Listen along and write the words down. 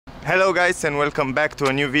Hello guys, and welcome back to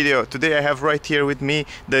a new video. Today I have right here with me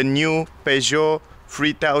the new Peugeot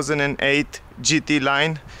 3008 GT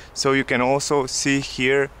line. So you can also see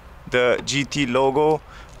here the GT logo.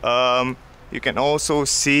 You can also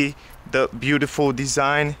see the beautiful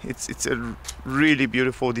design. It's a really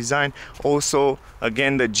beautiful design. Also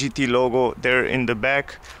again the GT logo there in the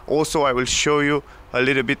back. Also I will show you a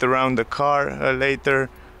little bit around the car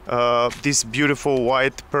later. This beautiful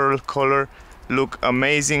white pearl color look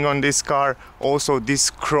amazing on this car. Also this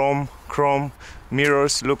chrome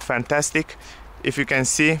mirrors look fantastic. If you can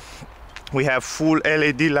see, we have full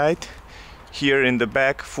LED light here in the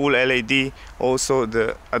back, full LED. Also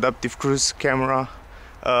the adaptive cruise camera,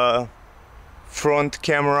 front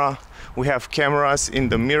camera. We have cameras in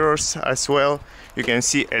the mirrors as well. You can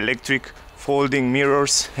see electric folding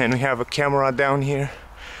mirrors, and we have a camera down here,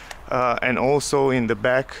 and also in the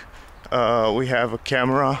back we have a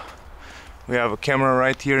camera. We have a camera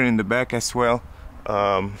right here in the back as well,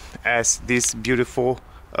 as this beautiful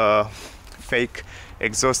fake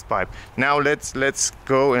exhaust pipe. Now let's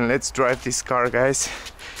go and let's drive this car, guys.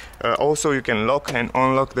 Also you can lock and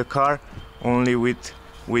unlock the car only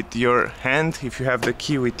with your hand. If you have the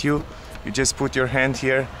key with you, you just put your hand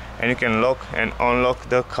here and you can lock and unlock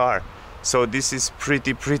the car. So this is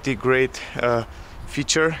pretty great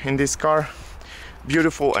feature in this car.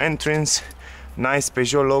 Beautiful entrance, nice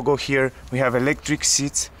Peugeot logo here. We have electric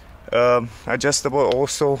seats, adjustable,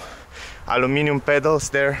 also aluminum pedals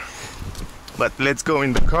there. But let's go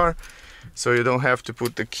in the car so you don't have to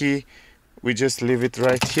put the key. We just leave it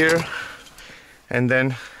right here and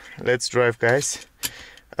then let's drive, guys.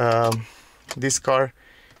 This car,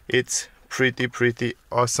 it's pretty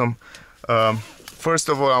awesome. First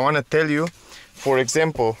of all, I want to tell you, for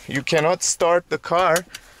example, you cannot start the car,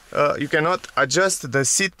 you cannot adjust the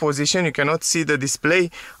seat position, you cannot see the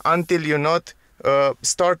display until you not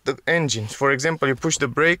start the engine. For example, you push the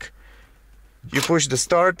brake, you push the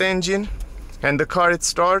start engine, and the car it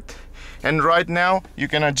start. And right now you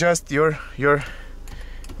can adjust your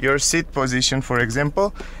seat position, for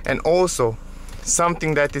example. And also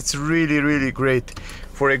something that it's really great,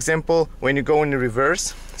 for example, when you go in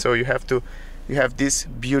reverse, so you have this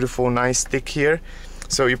beautiful nice stick here.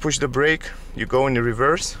 So you push the brake, you go in the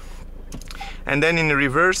reverse, and then in the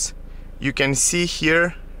reverse you can see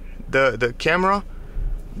here the camera,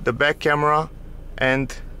 the back camera,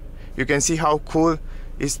 and you can see how cool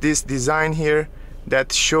is this design here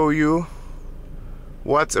that show you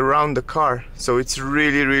what's around the car. So it's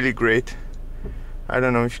really great. I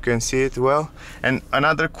don't know if you can see it well. And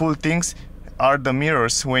another cool things are the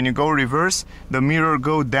mirrors. When you go reverse, the mirror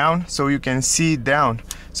go down so you can see down.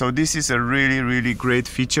 So this is a really great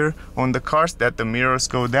feature on the cars, that the mirrors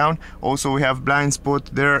go down. Also we have blind spot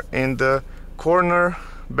there in the corner,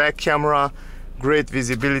 back camera, great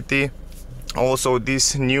visibility. Also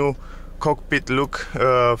this new cockpit look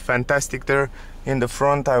fantastic there in the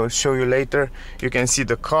front. I will show you later. You can see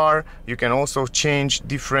the car. You can also change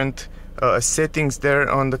different settings there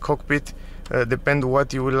on the cockpit, depend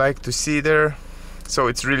what you would like to see there. So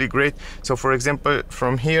it's really great. So for example,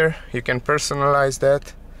 from here you can personalize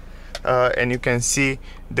that, and you can see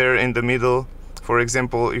there in the middle, for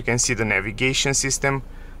example, you can see the navigation system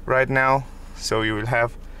right now. So you will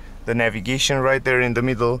have the navigation right there in the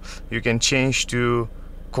middle. You can change to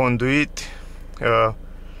conduit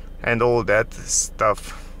and all that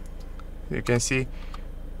stuff. You can see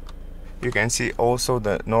also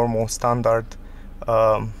the normal standard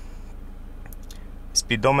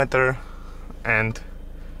speedometer, and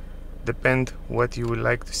depend what you would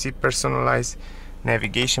like to see. Personalized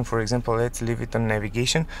navigation, for example, let's leave it on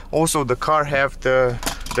navigation. Also the car have the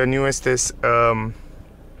newest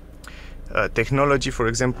technology, for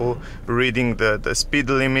example, reading the speed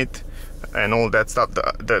limit and all that stuff.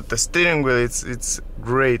 The steering wheel, it's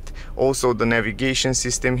great. Also the navigation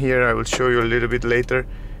system here, I will show you a little bit later.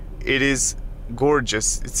 It is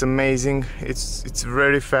gorgeous, it's amazing, it's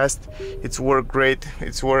very fast, it's work great,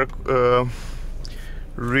 it's work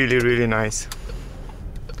really nice.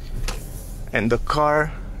 And the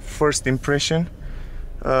car, first impression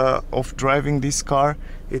of driving this car,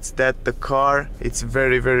 it's that the car, it's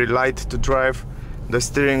very light to drive. The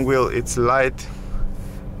steering wheel, it's light,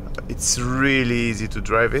 it's really easy to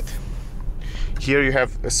drive it. Here you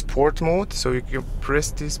have a sport mode, so you can press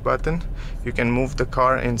this button, you can move the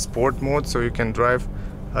car in sport mode, so you can drive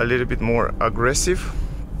a little bit more aggressive.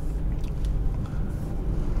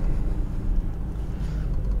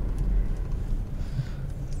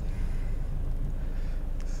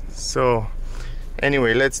 So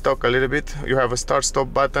anyway, let's talk a little bit. You have a start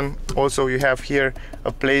stop button. Also you have here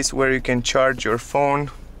a place where you can charge your phone.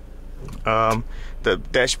 the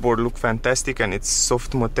dashboard look fantastic, and it's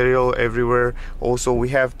soft material everywhere. Also we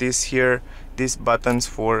have this here, these buttons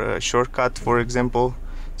for shortcut, for example,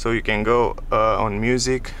 so you can go on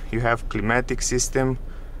music. You have climatic system,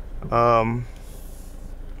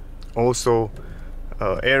 also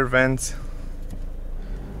air vents,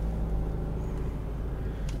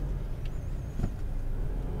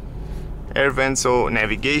 so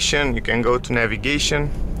navigation, you can go to navigation.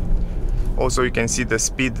 Also you can see the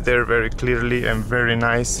speed there very clearly and very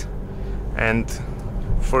nice. And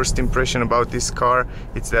first impression about this car,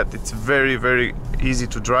 it's that it's very easy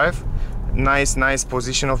to drive. Nice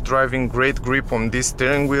position of driving, great grip on this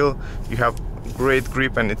steering wheel. You have great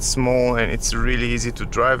grip, and it's small and it's really easy to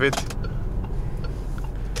drive it.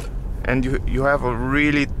 And you have a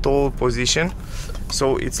really tall position,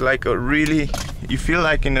 so it's like a really, you feel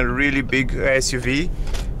like in a really big SUV,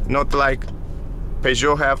 not like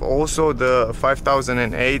Peugeot have also the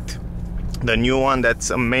 5008, the new one, that's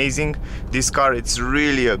amazing. This car, it's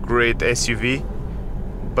really a great SUV,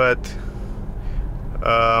 but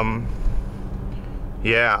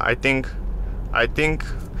yeah, I think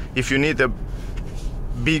if you need a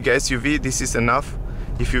big SUV, this is enough.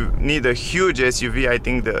 If you need a huge SUV, I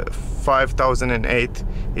think the 5008,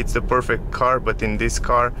 it's the perfect car. But in this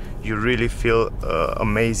car you really feel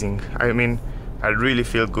amazing. I mean, I really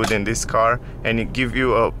feel good in this car, and it gives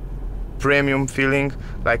you a premium feeling,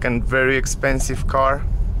 like a very expensive car,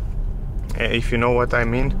 if you know what I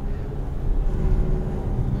mean.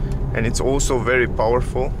 And it's also very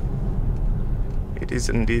powerful. It is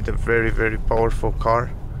indeed a very powerful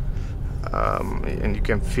car, and you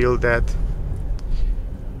can feel that.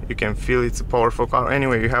 You can feel it's a powerful car.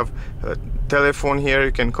 Anyway, you have a telephone here,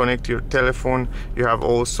 you can connect your telephone. You have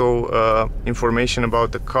also information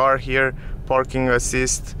about the car here, parking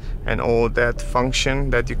assist, and all that function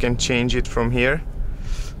that you can change it from here.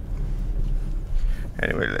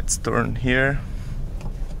 Anyway, let's turn here.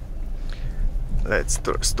 Let's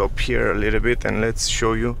stop here a little bit and let's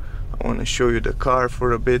show you. I want to show you the car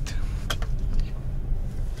for a bit.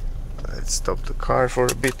 Let's stop the car for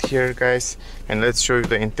a bit here, guys, and let's show you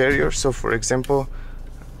the interior. So for example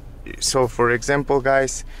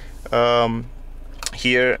guys,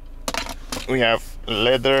 here we have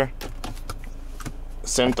leather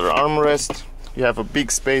center armrest. You have a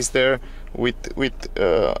big space there with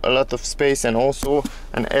a lot of space, and also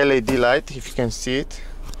an LED light, if you can see it.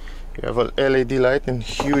 You have a LED light and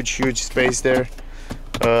huge space there.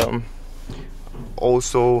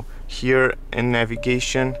 Also here in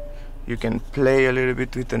navigation, you can play a little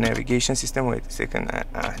bit with the navigation system. Wait a second,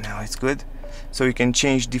 now it's good. So you can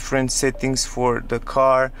change different settings for the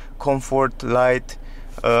car: comfort, light,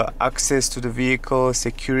 access to the vehicle,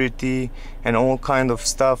 security, and all kind of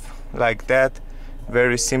stuff like that.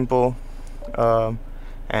 Very simple.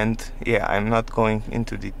 And yeah, I'm not going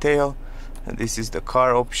into detail. This is the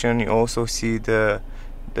car option. You also see the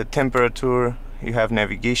temperature. You have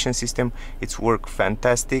navigation system. It's work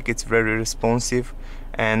fantastic. It's very responsive.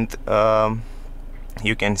 And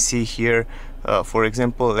you can see here, for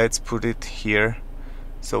example, let's put it here.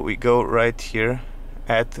 So we go right here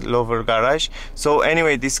at Lover Garage. So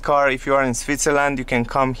anyway, this car, if you are in Switzerland, you can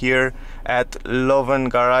come here at Loven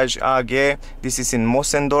Garage AG. This is in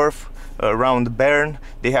Mossendorf, around Bern.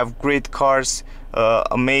 They have great cars,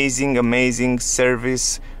 amazing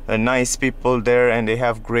service, nice people there, and they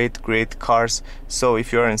have great cars. So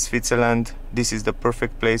if you are in Switzerland, this is the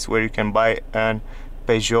perfect place where you can buy an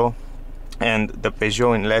Peugeot. And the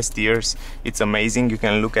Peugeot in last years, it's amazing. You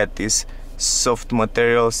can look at these soft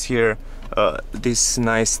materials here, these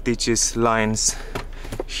nice stitches, lines,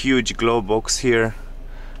 huge glow box here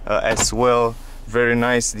as well. Very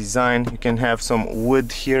nice design. You can have some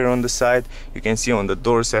wood here on the side. You can see on the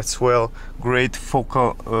doors as well. Great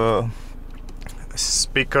focal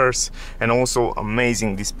speakers, and also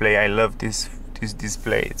amazing display. I love this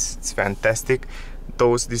display. It's fantastic.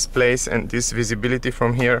 Those displays and this visibility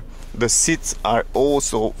from here. The seats are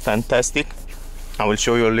also fantastic. I will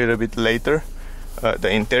show you a little bit later the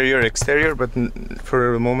interior, exterior, but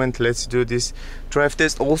for a moment let's do this drive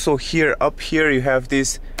test. Also here, up here, you have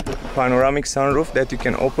this panoramic sunroof that you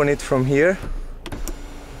can open it from here.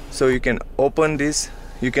 So you can open this,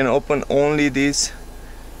 you can open only this,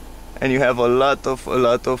 and you have a lot of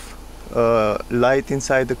light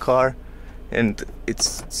inside the car, and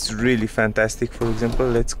it's really fantastic. For example,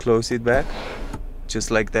 let's close it back,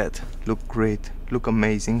 just like that. Look great, look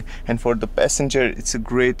amazing. And for the passenger, it's a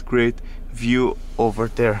great view over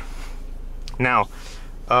there. Now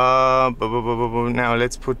now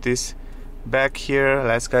let's put this back here.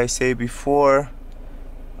 Like I say before,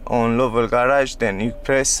 on Lovel Garage, then you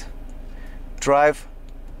press drive,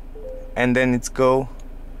 and then it's go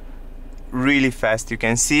really fast. You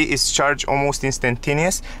can see it's charged almost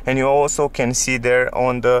instantaneous, and you also can see there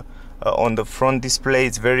on the front display,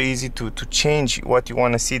 it's very easy to change what you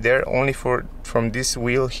want to see there. Only from this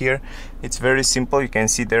wheel here, it's very simple. You can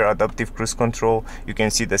see there adaptive cruise control. You can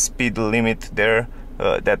see the speed limit there,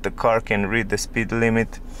 that the car can read the speed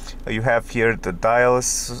limit. You have here the dials,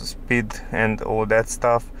 speed and all that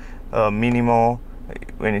stuff. Minimal,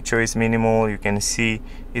 when you choose minimal, you can see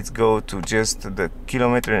it's go to just the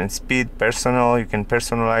kilometer and speed. Personal, you can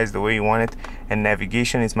personalize the way you want it, and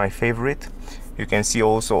navigation is my favorite. You can see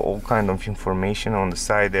also all kind of information on the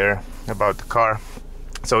side there about the car.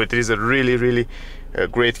 So it is a really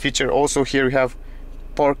great feature. Also here we have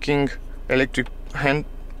parking, electric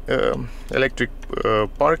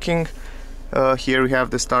parking. Here we have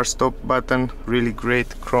the start stop button, really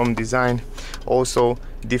great chrome design. Also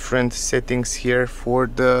different settings here for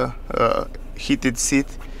the heated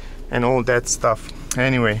seat and all that stuff.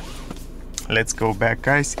 Anyway, let's go back,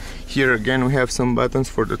 guys. Here again we have some buttons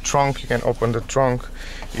for the trunk. You can open the trunk.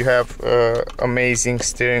 You have amazing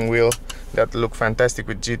steering wheel that look fantastic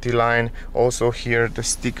with GT line. Also here the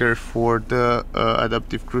sticker for the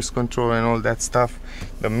adaptive cruise control and all that stuff.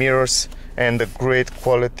 The mirrors and the great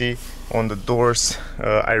quality on the doors.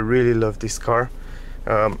 I really love this car.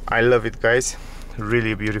 I love it, guys.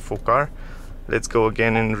 Really beautiful car. Let's go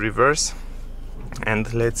again in reverse,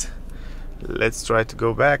 and let's try to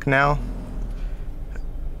go back now.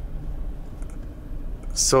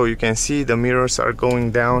 So you can see the mirrors are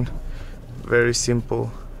going down. Very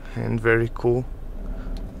simple and very cool.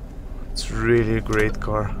 It's really a great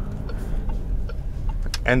car.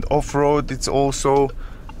 And off-road, it's also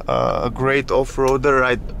a great off-roader.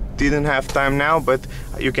 I didn't have time now, but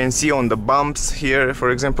you can see on the bumps here,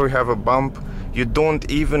 for example, we have a bump. You don't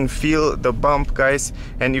even feel the bump, guys.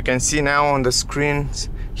 And you can see now on the screens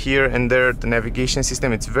here and there the navigation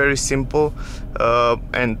system. It's very simple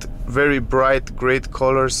and very bright, great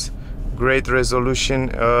colors, great resolution,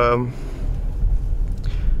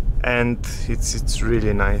 and it's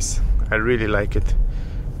really nice. I really like it.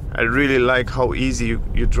 I really like how easy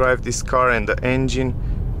you drive this car, and the engine,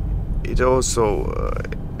 it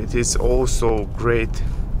is also great.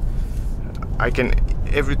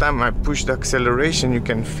 Every time I push the acceleration, you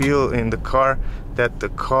can feel in the car that the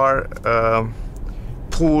car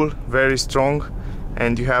pull very strong,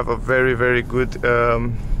 and you have a very good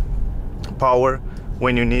power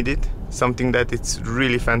when you need it. Something that it's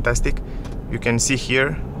really fantastic. You can see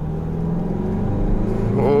here.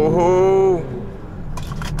 Oh,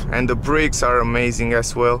 and the brakes are amazing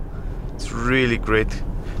as well. It's really great,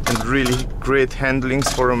 and really great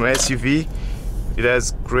handlings for an SUV. It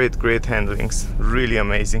has great handlings, really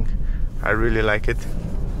amazing. I really like it.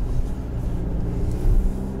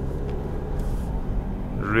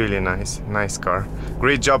 Really nice car.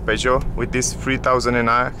 Great job, Peugeot, with this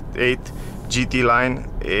 3008 GT line.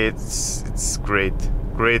 It's great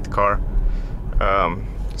car.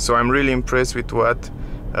 So I'm really impressed with what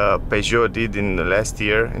Peugeot did in the last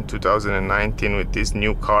year, in 2019, with these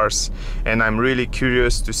new cars, and I'm really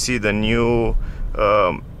curious to see the new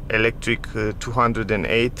electric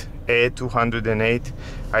 208 A208.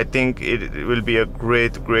 I think it will be a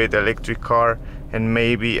great electric car, and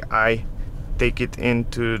maybe I take it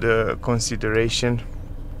into the consideration,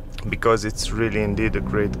 because it's really indeed a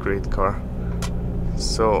great car.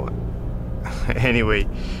 So anyway,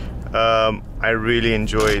 I really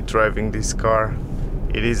enjoy driving this car.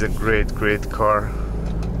 It is a great car,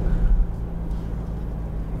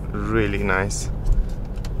 really nice.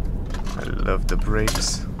 I love the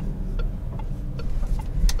brakes,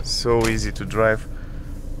 so easy to drive,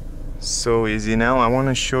 so easy. Now I want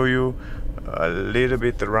to show you a little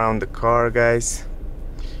bit around the car, guys.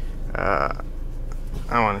 I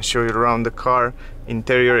want to show you around the car,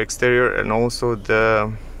 interior, exterior, and also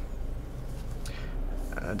the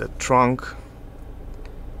trunk.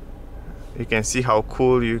 You can see how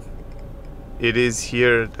cool it is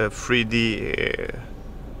here. The 3D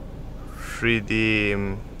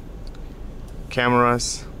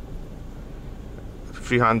cameras,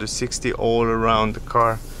 360 all around the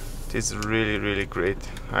car. It is really great.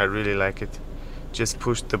 I really like it. Just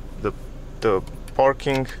push the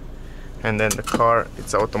parking, and then the car,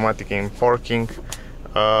 it's automatic in parking.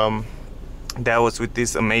 That was with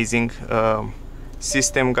this amazing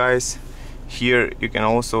system, guys. Here you can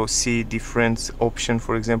also see different options,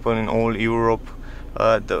 for example in all Europe,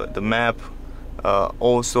 the map.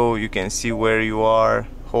 Also you can see where you are,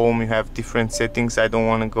 home. You have different settings. I don't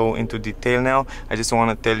want to go into detail now. I just want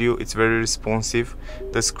to tell you it's very responsive.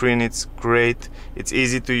 The screen, it's great, it's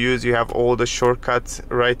easy to use. You have all the shortcuts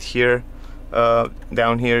right here.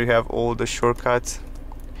 Down here you have all the shortcuts.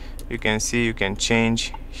 You can see you can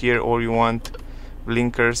change here all you want.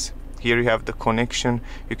 Blinkers. Here you have the connection.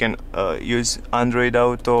 You can use Android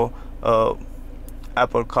Auto,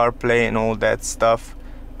 Apple CarPlay and all that stuff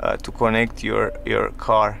to connect your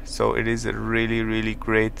car. So it is a really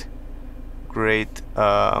great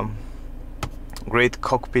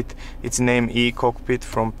cockpit. It's named e-cockpit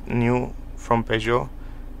from Peugeot,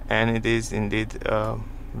 and it is indeed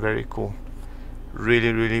very cool.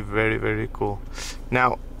 Really very cool.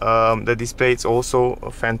 Now the display is also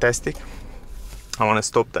fantastic. I want to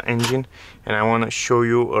stop the engine and I want to show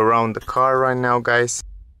you around the car right now, guys.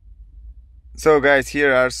 So guys,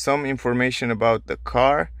 here are some information about the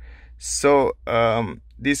car. So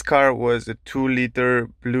this car was a 2-liter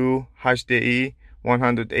blue HDI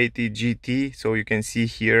 180 GT. So you can see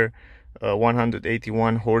here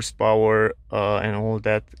 181 horsepower and all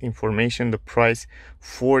that information. The price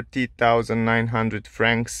 40,900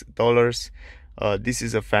 francs dollars. This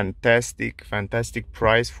is a fantastic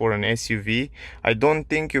price for an SUV. I don't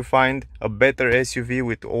think you find a better SUV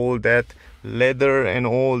with all that leather and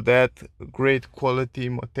all that great quality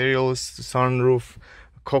materials, sunroof,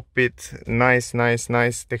 cockpit, nice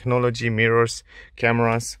technology, mirrors,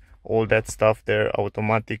 cameras, all that stuff there,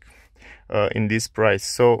 automatic, in this price.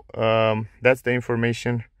 So that's the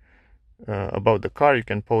information about the car. You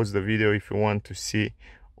can pause the video if you want to see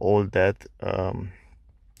all that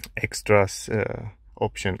extras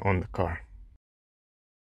option on the car.